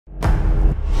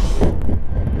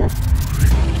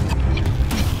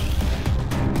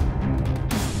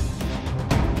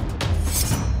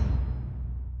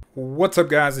What's up,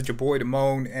 guys? It's your boy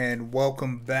Damone, and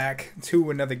welcome back to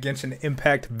another Genshin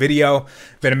Impact video.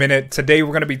 Been a minute. Today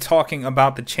we're going to be talking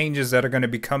about the changes that are going to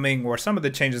be coming, or some of the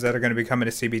changes that are going to be coming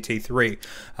to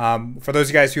CBT3. For those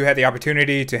of you guys who had the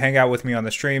opportunity to hang out with me on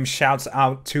the stream, shouts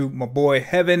out to my boy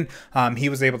Heaven. He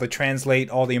was able to translate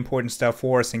all the important stuff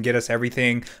for us and get us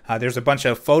everything. There's a bunch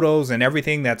of photos and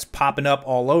everything that's popping up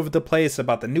all over the place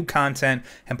about the new content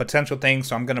and potential things,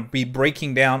 so I'm going to be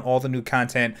breaking down all the new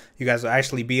content. You guys will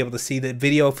actually be able to see the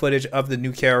video footage of the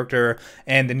new character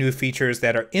and the new features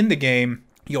that are in the game.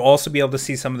 You'll also be able to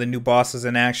see some of the new bosses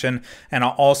in action, and I'll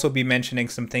also be mentioning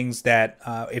some things that,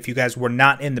 if you guys were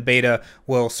not in the beta,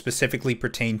 will specifically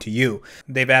pertain to you.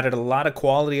 They've added a lot of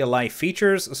quality of life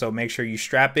features, so make sure you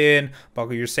strap in,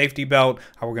 buckle your safety belt.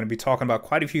 We're going to be talking about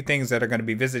quite a few things that are going to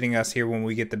be visiting us here when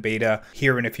we get the beta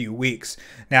here in a few weeks.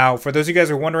 Now, for those of you guys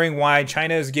who are wondering why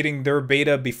China is getting their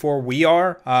beta before we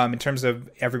are, in terms of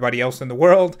everybody else in the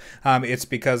world, it's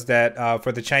because that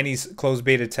for the Chinese closed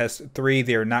beta test 3,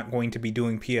 they're not going to be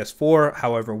doing PS4.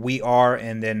 However, we are,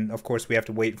 and then of course we have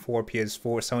to wait for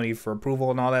PS4 Sony for approval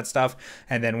and all that stuff,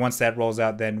 and then once that rolls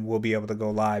out, then we'll be able to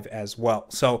go live as well.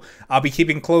 So I'll be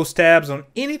keeping close tabs on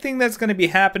anything that's going to be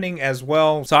happening as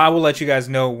well, so I will let you guys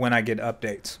know when I get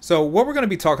updates. So what we're going to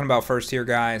be talking about first here,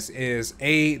 guys, is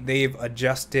they've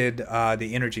adjusted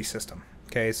the energy system.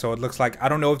 Okay, so it looks like, I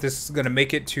don't know if this is going to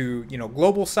make it to,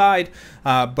 global side,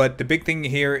 but the big thing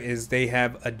here is they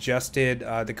have adjusted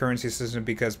the currency system,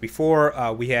 because before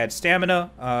we had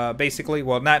stamina, basically.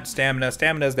 Well, not stamina.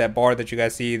 Stamina is that bar that you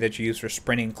guys see that you use for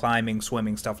sprinting, climbing,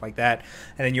 swimming, stuff like that.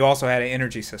 And then you also had an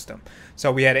energy system.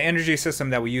 So we had an energy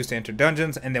system that we used to enter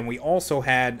dungeons, and then we also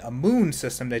had a moon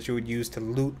system that you would use to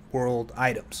loot world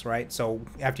items, right? So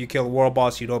after you kill a world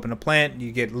boss, you'd open a plant,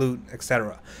 you get loot,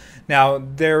 etc. Now,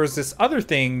 there's this other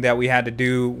thing that we had to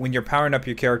do when you're powering up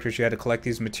your characters. You had to collect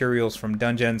these materials from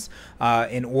dungeons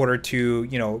in order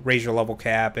to, raise your level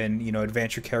cap and,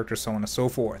 advance your character, so on and so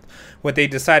forth. What they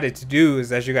decided to do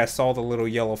is, as you guys saw the little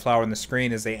yellow flower on the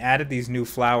screen, is they added these new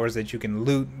flowers that you can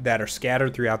loot that are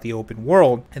scattered throughout the open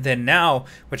world. And then now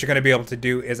what you're going to be able to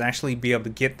do is actually be able to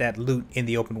get that loot in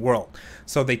the open world.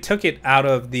 So they took it out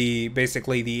of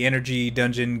basically the energy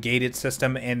dungeon gated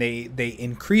system, and they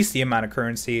increased the amount of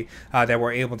currency that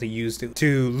we're able to use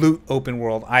to loot open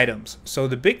world items. So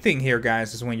the big thing here,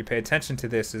 guys, is when you pay attention to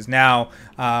this, is now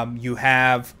you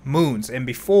have moons. And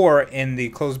before, in the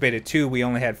closed beta 2, we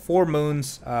only had 4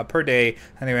 moons per day,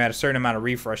 and they had a certain amount of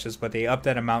refreshes, but they upped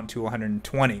that amount to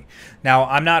 120. Now,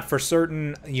 I'm not for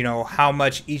certain, how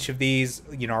much each of these,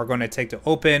 are going to take to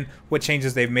open, what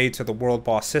changes they've made to the world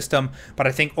boss system, but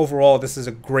I think overall this is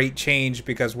a great change,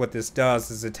 because what this does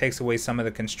is it takes away some of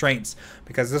the constraints.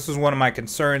 Because this was one of my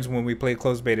concerns when we played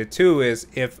closed beta 2,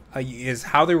 is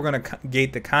how they were going to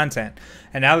gate the content.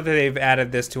 And now that they've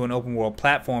added this to an open world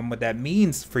platform, what that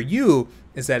means for you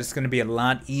is that it's going to be a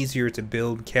lot easier to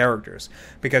build characters.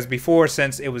 Because before,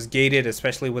 since it was gated,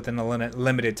 especially within a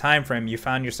limited time frame, you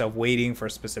found yourself waiting for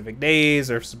specific days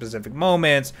or specific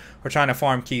moments, or trying to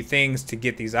farm key things to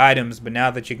get these items. But now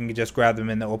that you can just grab them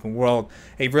in the open world,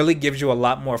 it really gives you a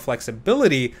lot more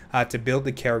flexibility to build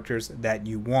the characters that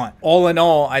you want. All in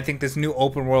all, I think this new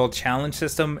open world challenge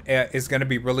system is going to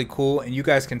be really cool, and you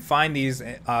guys can find these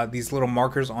little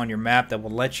markers on your map that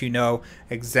will let you know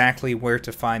exactly where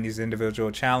to find these individual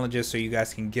challenges, so you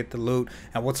guys can get the loot.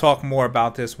 And we'll talk more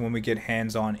about this when we get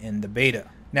hands-on in the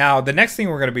beta. Now, the next thing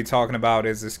we're going to be talking about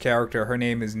is this character. Her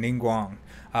name is Ningguang.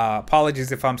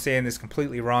 Apologies if I'm saying this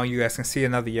completely wrong. You guys can see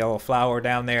another yellow flower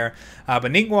down there.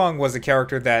 But Ningguang was a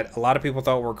character that a lot of people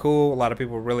thought were cool. A lot of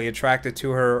people were really attracted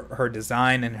to her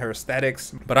design and her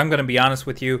aesthetics. But I'm going to be honest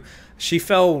with you, she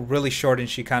fell really short, and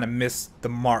she kind of missed the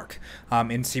mark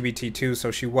in CBT2,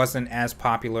 so she wasn't as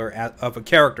popular of a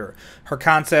character. Her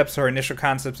concepts, her initial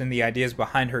concepts and the ideas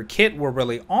behind her kit were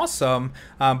really awesome,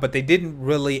 but they didn't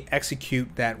really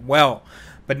execute that well.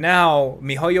 But now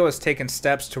MiHoYo has taken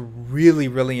steps to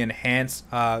really enhance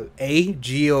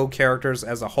Geo characters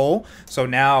as a whole. So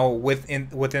now within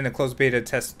the closed beta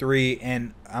test 3,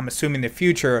 and I'm assuming the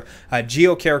future,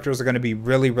 Geo characters are going to be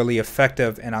really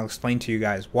effective, and I'll explain to you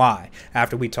guys why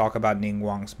after we talk about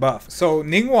Ningguang's buff. So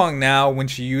Ningguang now, when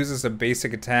she uses a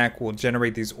basic attack, will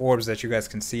generate these orbs that you guys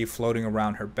can see floating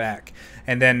around her back.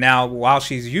 And then now, while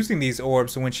she's using these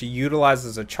orbs, when she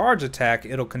utilizes a charge attack,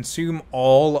 it'll consume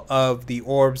all of the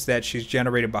orbs that she's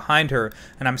generated behind her,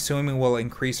 and I'm assuming will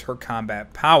increase her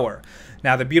combat power.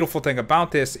 Now, the beautiful thing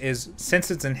about this is, since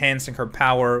it's enhancing her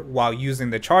power while using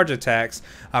the charge attacks,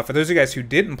 for those of you guys who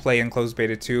didn't play in closed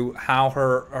beta 2, how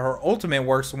her ultimate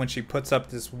works when she puts up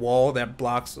this wall that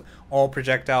blocks all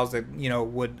projectiles that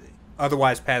would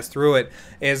otherwise pass through it,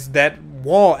 is that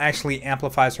wall actually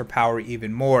amplifies her power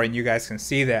even more, and you guys can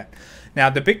see that. Now,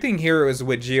 the big thing here is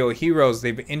with Geo Heroes,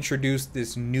 they've introduced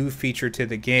this new feature to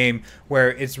the game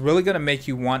where it's really going to make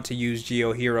you want to use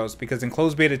Geo Heroes, because in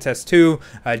closed beta test 2,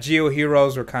 Geo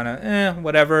Heroes were kind of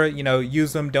whatever, you know,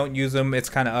 use them, don't use them, it's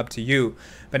kind of up to you.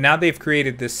 But now they've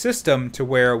created this system to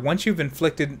where once you've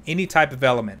inflicted any type of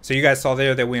element, so you guys saw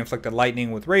there that we inflicted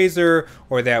lightning with Razor,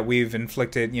 or that we've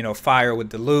inflicted, you know, fire with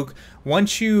the Luke.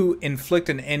 Once you inflict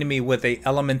an enemy with a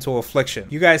elemental affliction,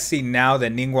 you guys see now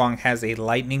that Ningguang has a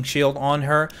lightning shield on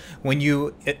her. When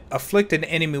you afflict an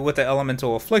enemy with an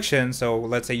elemental affliction, so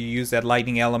let's say you use that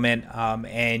lightning element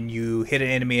and you hit an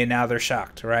enemy and now they're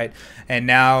shocked, right? And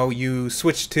now you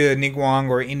switch to Ningguang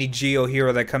or any Geo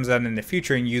hero that comes out in the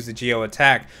future and use the Geo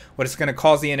attack. What it's going to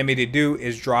cause the enemy to do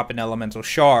is drop an elemental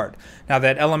shard. Now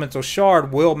that elemental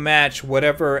shard will match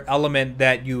whatever element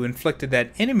that you inflicted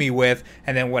that enemy with,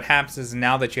 and then what happens is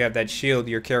now that you have that shield,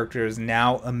 your character is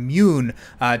now immune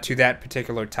to that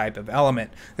particular type of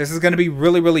element. This is going to be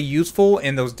really useful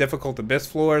in those difficult Abyss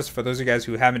floors. For those of you guys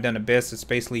who haven't done Abyss, it's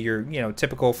basically your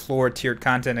typical floor tiered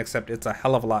content, except it's a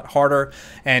hell of a lot harder.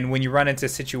 And when you run into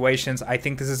situations, I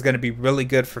think this is going to be really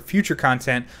good for future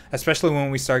content, especially when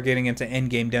we start getting into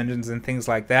endgame dungeons and things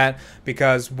like that,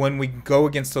 because when we go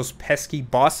against those pesky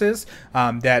bosses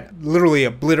that literally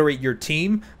obliterate your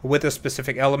team with a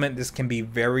specific element, this can be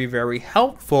very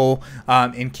helpful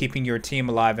in keeping your team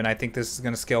alive, and I think this is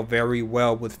going to scale very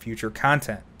well with future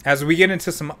content. As we get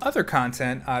into some other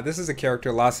content, this is a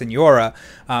character, La Senora,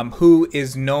 who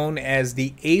is known as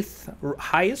the 8th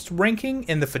highest ranking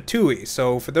in the Fatui.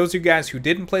 So for those of you guys who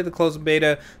didn't play the closed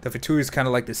beta, the Fatui is kind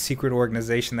of like the secret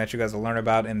organization that you guys will learn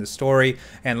about in the story.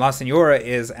 And La Senora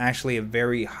is actually a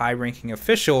very high-ranking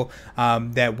official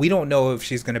that we don't know if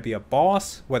she's going to be a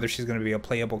boss, whether she's going to be a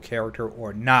playable character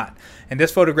or not. In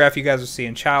this photograph, you guys will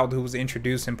see Child, who was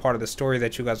introduced in part of the story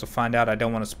that you guys will find out. I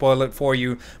don't want to spoil it for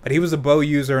you, but he was a bow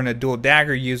user and a dual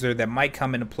dagger user that might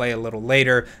come into play a little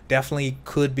later. Definitely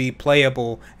could be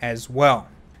playable as well.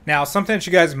 Now, something that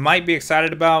you guys might be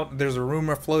excited about, there's a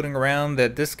rumor floating around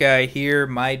that this guy here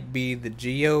might be the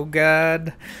Geo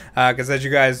God. Because as you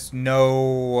guys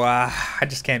know, I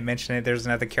just can't mention it. There's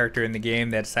another character in the game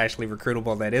that's actually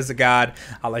recruitable that is a god.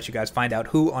 I'll let you guys find out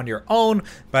who on your own.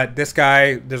 But this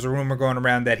guy, there's a rumor going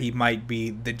around that he might be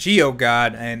the Geo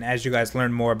God. And as you guys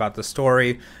learn more about the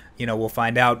story, we'll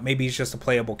find out. Maybe he's just a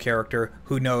playable character.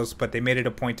 Who knows? But they made it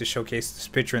a point to showcase this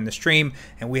picture in the stream,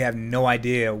 and we have no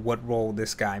idea what role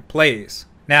this guy plays.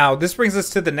 Now, this brings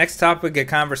us to the next topic of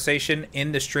conversation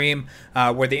in the stream,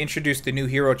 where they introduced the new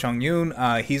hero,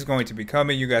 Chongyun. He's going to be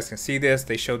coming. You guys can see this.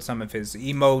 They showed some of his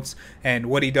emotes and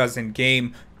what he does in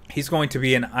game. He's going to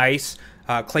be an ice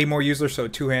claymore user, so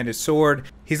two-handed sword.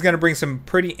 He's going to bring some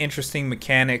pretty interesting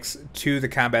mechanics to the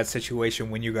combat situation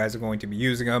when you guys are going to be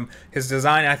using him. His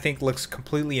design, I think, looks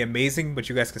completely amazing, but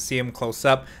you guys can see him close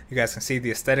up. You guys can see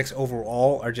the aesthetics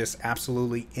overall are just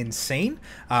absolutely insane.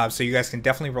 So you guys can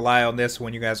definitely rely on this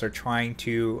when you guys are trying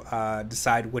to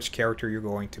decide which character you're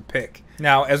going to pick.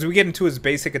 Now, as we get into his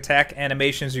basic attack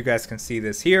animations, you guys can see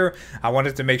this here. I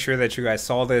wanted to make sure that you guys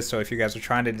saw this, so if you guys are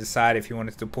trying to decide if you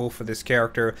wanted to pull for this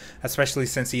character, especially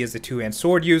since he is a two-hand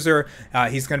sword user,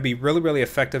 he's going to be really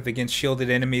effective against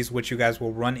shielded enemies, which you guys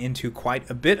will run into quite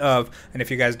a bit of. And if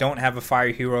you guys don't have a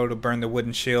fire hero to burn the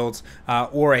wooden shields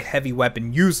or a heavy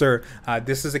weapon user,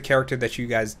 this is a character that you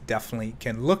guys definitely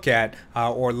can look at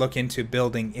or look into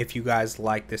building if you guys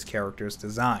like this character's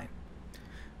design.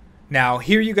 Now,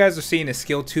 here you guys are seeing a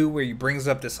skill 2 where he brings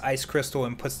up this ice crystal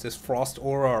and puts this frost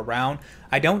aura around.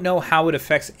 I don't know how it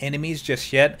affects enemies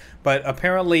just yet, but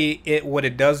apparently what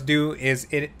it does do is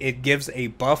it gives a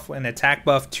buff, an attack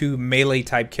buff to melee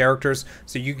type characters,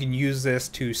 so you can use this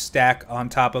to stack on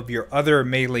top of your other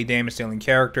melee damage dealing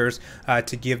characters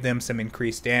to give them some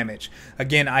increased damage.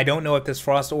 Again, I don't know if this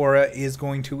frost aura is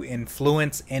going to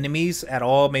influence enemies at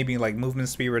all, maybe like movement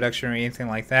speed reduction or anything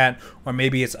like that, or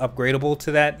maybe it's upgradable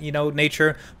to that,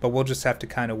 nature, but we'll just have to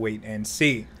kind of wait and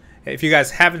see. If you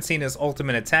guys haven't seen his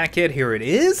ultimate attack yet, here it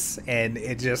is, and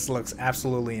it just looks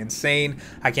absolutely insane.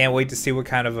 I can't wait to see what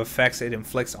kind of effects it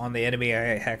inflicts on the enemy.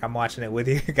 Heck, I'm watching it with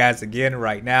you guys again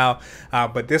right now.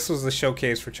 But this was the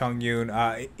showcase for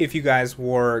Chongyun. If you guys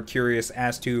were curious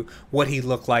as to what he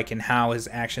looked like and how his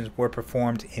actions were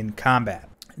performed in combat.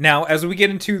 Now, as we get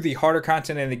into the harder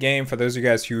content in the game, for those of you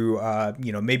guys who,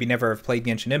 maybe never have played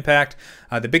Genshin Impact,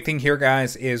 the big thing here,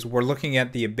 guys, is we're looking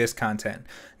at the Abyss content.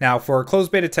 Now, for closed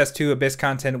beta test 2, Abyss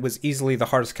content was easily the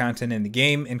hardest content in the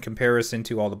game in comparison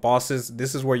to all the bosses.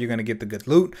 This is where you're going to get the good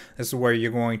loot. This is where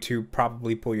you're going to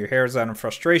probably pull your hairs out in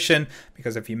frustration,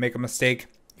 because if you make a mistake,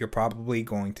 you're probably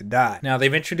going to die. Now,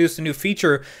 they've introduced a new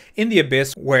feature in the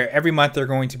Abyss where every month they're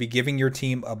going to be giving your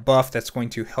team a buff that's going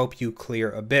to help you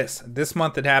clear Abyss. This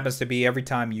month it happens to be every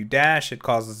time you dash, it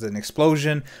causes an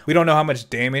explosion. We don't know how much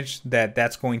damage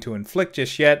that's going to inflict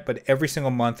just yet, but every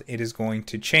single month it is going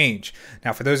to change.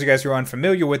 Now, for those of you guys who are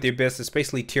unfamiliar with the Abyss, it's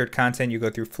basically tiered content. You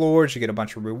go through floors, you get a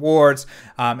bunch of rewards,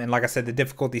 and like I said, the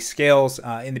difficulty scales.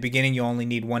 In the beginning, you only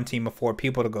need one team of 4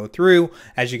 people to go through.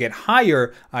 As you get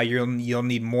higher, you'll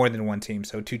need more than one team,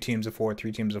 so 2 teams of 4,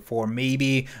 3 teams of 4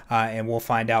 maybe, and we'll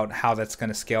find out how that's going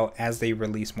to scale as they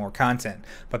release more content.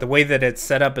 But the way that it's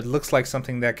set up, it looks like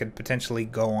something that could potentially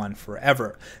go on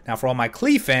forever. Now, for all my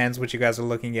Klee fans, what you guys are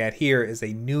looking at here is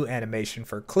a new animation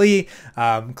for Klee.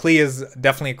 Klee is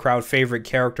definitely a crowd favorite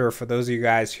character. For those of you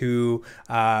guys who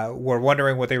were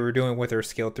wondering what they were doing with her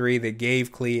skill 3, they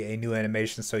gave Klee a new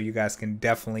animation, so you guys can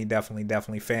definitely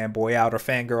fanboy out or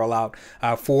fangirl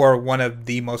out for one of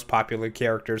the most popular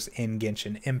characters in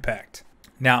Genshin Impact.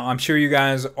 Now, I'm sure you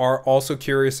guys are also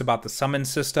curious about the summon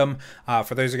system.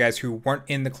 For those of you guys who weren't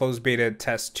in the closed beta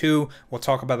test 2, we'll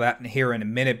talk about that here in a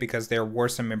minute because there were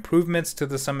some improvements to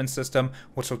the summon system,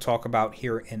 which we'll talk about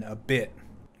here in a bit.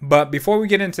 But before we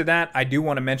get into that, I do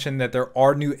want to mention that there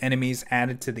are new enemies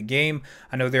added to the game.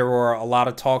 I know there were a lot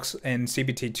of talks in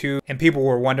CBT2, and people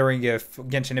were wondering if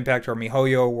Genshin Impact or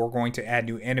MiHoYo were going to add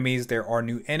new enemies. There are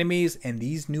new enemies, and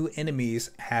these new enemies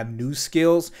have new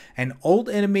skills, and old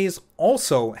enemies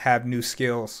also have new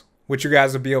skills, which you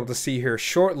guys will be able to see here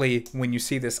shortly when you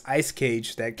see this ice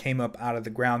cage that came up out of the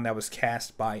ground that was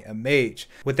cast by a mage.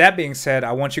 With that being said,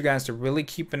 I want you guys to really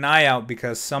keep an eye out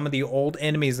because some of the old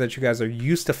enemies that you guys are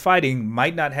used to fighting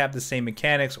might not have the same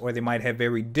mechanics, or they might have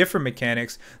very different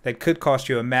mechanics that could cost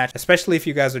you a match, especially if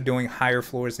you guys are doing higher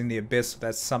floors in the Abyss. So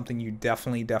that's something you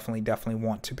definitely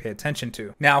want to pay attention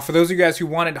to. Now, for those of you guys who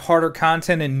wanted harder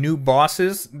content and new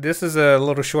bosses, this is a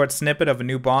little short snippet of a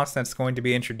new boss that's going to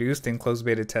be introduced in closed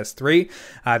beta test 3.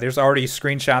 There's already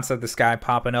screenshots of this guy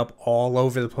popping up all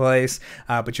over the place,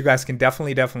 but you guys can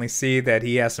definitely see that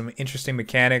he has some interesting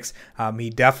mechanics. He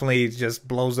definitely just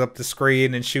blows up the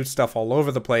screen and shoots stuff all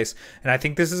over the place, and I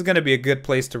think this is going to be a good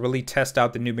place to really test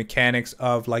out the new mechanics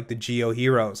of like the Geo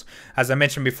heroes. As I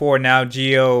mentioned before, now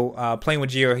playing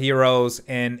with Geo heroes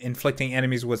and inflicting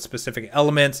enemies with specific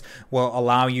elements will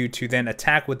allow you to then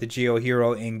attack with the Geo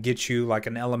hero and get you like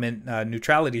an element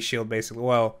neutrality shield, basically,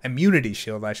 well, immunity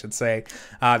shield I should say,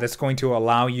 that's going to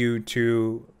allow you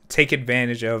to take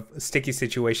advantage of sticky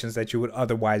situations that you would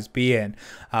otherwise be in.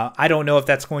 I don't know if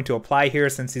that's going to apply here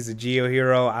since he's a Geo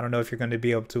hero. I don't know if you're going to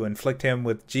be able to inflict him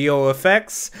with Geo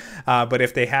effects, but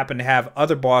if they happen to have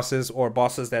other bosses or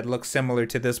bosses that look similar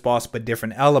to this boss but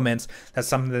different elements, that's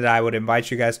something that I would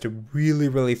invite you guys to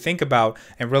really think about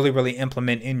and really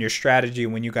implement in your strategy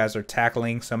when you guys are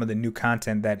tackling some of the new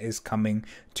content that is coming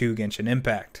to Genshin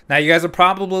Impact. Now, you guys are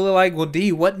probably like, well,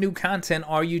 D, what new content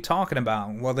are you talking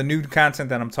about? Well, the new content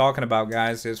that I'm talking about,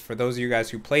 guys, is for those of you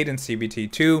guys who played in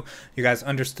CBT2, you guys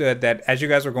understood that as you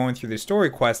guys were going through the story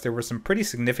quest, there were some pretty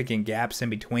significant gaps in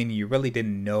between. You really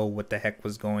didn't know what the heck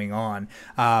was going on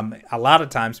a lot of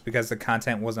times because the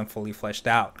content wasn't fully fleshed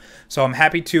out. So I'm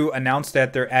happy to announce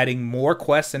that they're adding more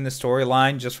quests in the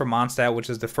storyline just for Mondstadt, which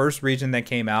is the first region that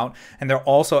came out, and they're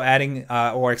also adding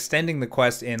or extending the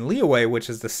quest in Liyue, which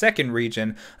is the second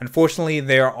region. Unfortunately,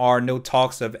 there are no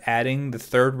talks of adding the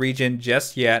third region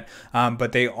just yet,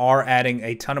 but they are adding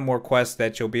a ton of more quests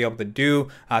that you'll be able to do,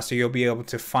 so you'll be able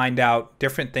to find out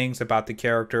different things about the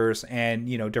characters and,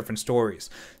 you know, different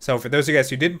stories. So for those of you guys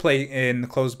who didn't play in the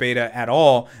closed beta at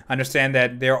all, understand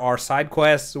that there are side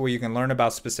quests where you can learn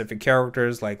about specific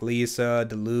characters like Lisa,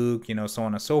 Diluc, you know, so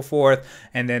on and so forth,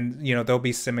 and then, you know, there'll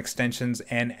be some extensions,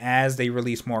 and as they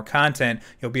release more content,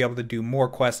 you'll be able to do more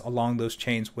quests along those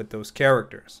chains with those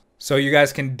characters. So you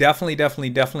guys can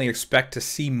definitely expect to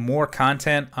see more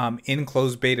content in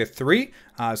closed beta 3.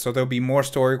 So there'll be more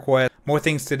story quests, more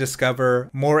things to discover,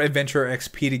 more adventure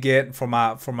XP to get for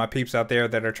my peeps out there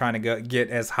that are trying to get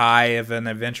as high of an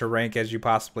adventure rank as you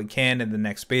possibly can in the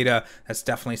next beta. That's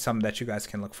definitely something that you guys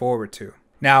can look forward to.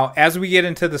 Now, as we get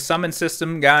into the summon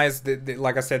system, guys,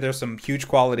 like I said, there's some huge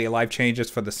quality of life changes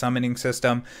for the summoning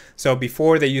system. So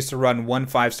before, they used to run 1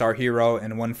 5-star hero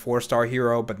and 1 4-star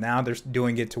hero, but now they're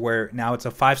doing it to where now it's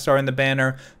a 5-star in the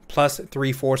banner plus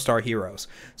 3 4-star heroes.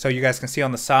 So you guys can see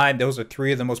on the side, those are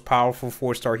 3 of the most powerful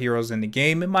 4-star heroes in the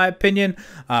game, in my opinion.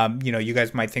 You know, you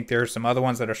guys might think there are some other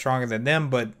ones that are stronger than them,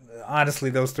 but honestly,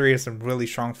 those 3 are some really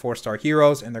strong 4-star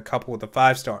heroes, and they're coupled with a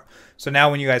 5-star. So now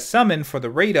when you guys summon for the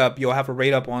rate up, you'll have a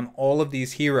rate up on all of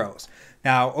these heroes.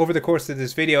 Now, over the course of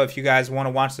this video, if you guys want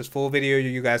to watch this full video,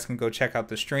 you guys can go check out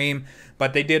the stream.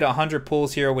 But they did 100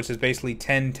 pulls here, which is basically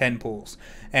 10 pulls.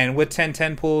 And with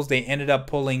 10 pulls, they ended up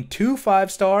pulling 2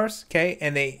 5-stars, okay?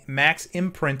 And they max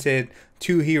imprinted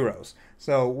 2 heroes.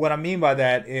 So what I mean by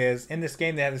that is in this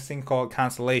game, they have this thing called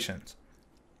constellations.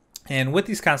 And with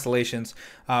these constellations,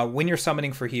 when you're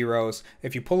summoning for heroes,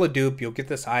 if you pull a dupe, you'll get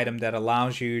this item that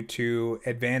allows you to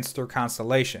advance their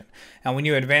constellation. And when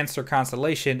you advance their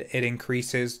constellation, it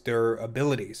increases their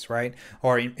abilities, right?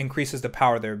 Or increases the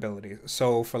power of their abilities.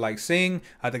 So for like Sing,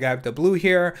 the guy with the blue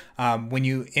here, when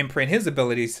you imprint his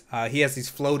abilities, he has these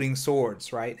floating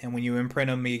swords, right? And when you imprint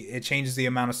them, it changes the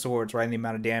amount of swords, right? And the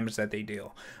amount of damage that they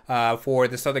deal. For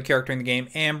this other character in the game,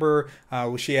 Amber,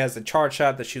 she has a charge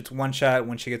shot that shoots 1 shot.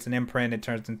 When she gets an imprint, it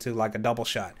turns into like a double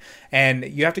shot. And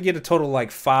you have to get a total of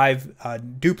like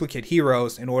 5 duplicate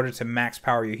heroes in order to max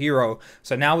power your hero.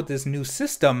 So now with this new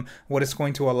system, what it's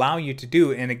going to allow you to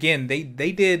do, and again, they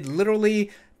did literally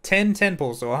 10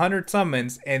 pulls, so 100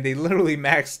 summons, and they literally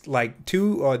maxed like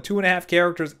 2.5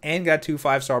 characters and got 2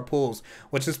 5-star pulls,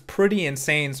 which is pretty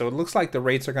insane. So it looks like the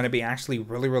rates are going to be actually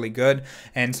really good.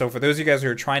 And so for those of you guys who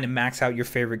are trying to max out your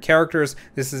favorite characters,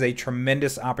 this is a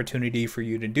tremendous opportunity for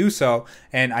you to do so.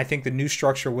 And I think the new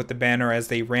structure with the banner as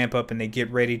they ramp up and they get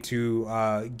ready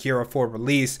to gear up for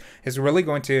release is really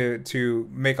going to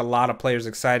make a lot of players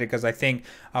excited, because I think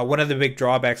one of the big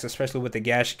drawbacks, especially with the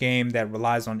Gash game that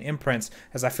relies on imprints,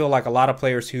 is I feel like a lot of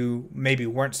players who maybe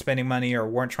weren't spending money or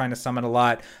weren't trying to summon a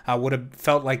lot would have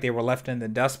felt like they were left in the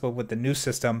dust. But with the new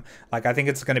system, like, I think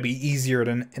it's going to be easier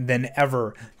than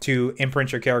ever to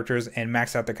imprint your characters and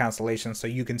max out the constellations so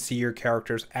you can see your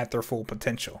characters at their full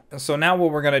potential. So now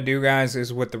what we're going to do, guys,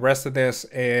 is with the rest of this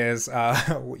is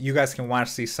you guys can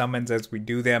watch these summons as we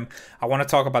do them. I want to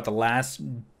talk about the last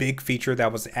big feature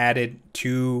that was added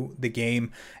to the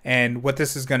game, and what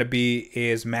this is going to be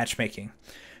is matchmaking.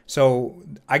 So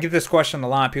I get this question a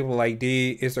lot. People are like,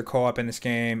 D, is there co-op in this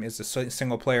game? Is it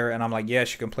single player? And I'm like,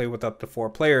 yes, you can play with up to 4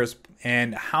 players.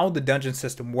 And how the dungeon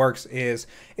system works is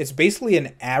it's basically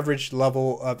an average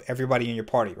level of everybody in your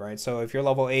party, right? So if you're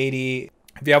level 80,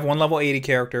 if you have one level 80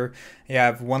 character, you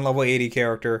have one level 80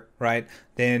 character, right?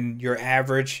 Then your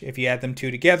average, if you add them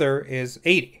 2 together, is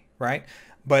 80, right?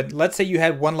 But let's say you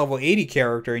had one level 80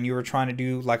 character and you were trying to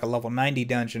do like a level 90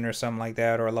 dungeon or something like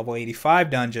that, or a level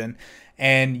 85 dungeon,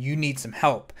 and you need some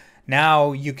help.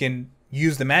 Now you can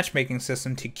use the matchmaking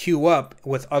system to queue up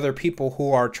with other people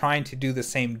who are trying to do the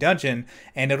same dungeon,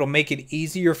 and it'll make it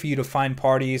easier for you to find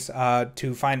parties,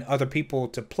 to find other people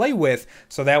to play with,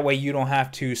 so that way you don't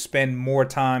have to spend more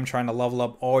time trying to level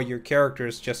up all your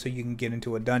characters just so you can get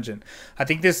into a dungeon. I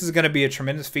think this is going to be a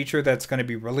tremendous feature that's going to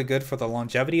be really good for the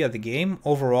longevity of the game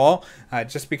overall,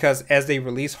 just because as they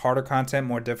release harder content,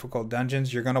 more difficult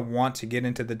dungeons, you're going to want to get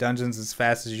into the dungeons as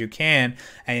fast as you can,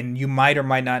 and you might or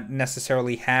might not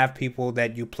necessarily have people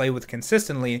that you play with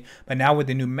consistently. But now with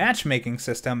the new matchmaking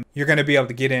system, you're going to be able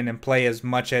to get in and play as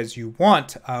much as you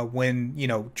want when, you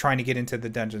know, trying to get into the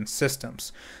dungeon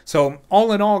systems. So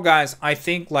all in all, guys, I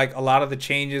think like a lot of the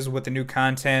changes with the new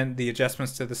content, the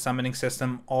adjustments to the summoning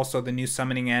system, also the new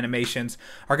summoning animations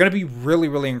are going to be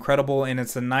really incredible. And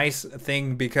it's a nice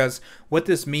thing, because what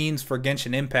this means for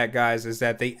Genshin Impact, guys, is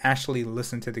that they actually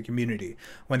listen to the community.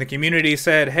 When the community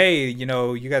said, hey, you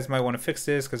know, you guys might want to fix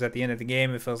this because at the end of the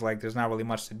game it feels like there's not really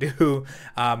much to do,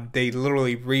 they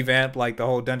literally revamped like the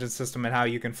whole dungeon system and how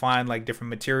you can find like different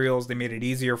materials. They made it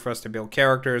easier for us to build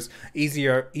characters,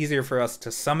 easier for us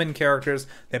to summon characters.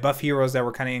 They buff heroes that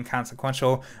were kind of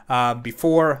inconsequential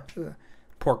before.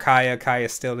 Poor Kaya. Kaya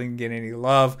still didn't get any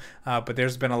love, but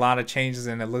there's been a lot of changes,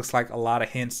 and it looks like a lot of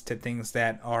hints to things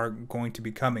that are going to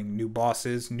be coming. New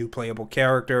bosses, new playable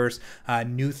characters,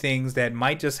 new things that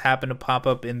might just happen to pop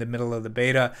up in the middle of the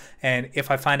beta. And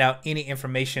if I find out any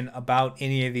information about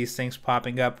any of these things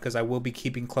popping up, because I will be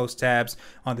keeping close tabs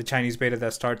on the Chinese beta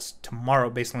that starts tomorrow,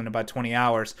 basically in about 20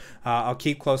 hours, I'll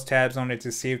keep close tabs on it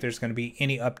to see if there's going to be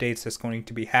any updates that's going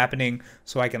to be happening,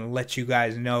 so I can let you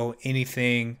guys know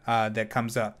anything that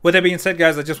comes up. With that being said,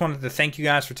 guys, I just wanted to thank you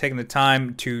guys for taking the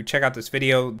time to check out this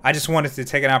video. I just wanted to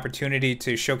take an opportunity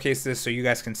to showcase this so you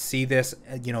guys can see this,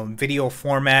 you know, in video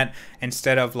format,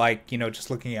 instead of like, you know, just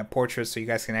looking at portraits, so you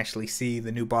guys can actually see the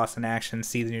new boss in action,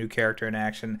 see the new character in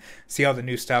action, see all the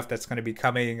new stuff that's going to be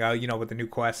coming, you know, with the new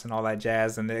quests and all that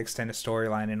jazz, and the extended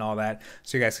storyline and all that,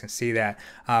 so you guys can see that.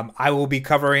 I will be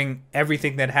covering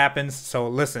everything that happens, so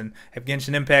listen, if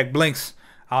Genshin Impact blinks,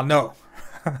 I'll know.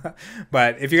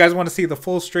 But if you guys want to see the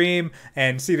full stream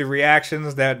and see the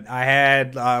reactions that I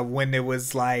had when it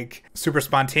was like super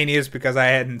spontaneous because I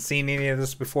hadn't seen any of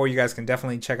this before, you guys can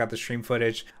definitely check out the stream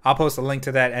footage. I'll post a link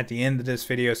to that at the end of this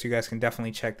video, so you guys can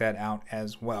definitely check that out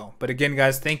as well. But again,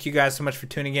 guys, thank you guys so much for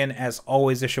tuning in. As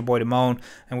always, it's your boy Damone,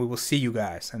 and we will see you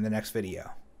guys in the next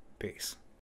video. Peace.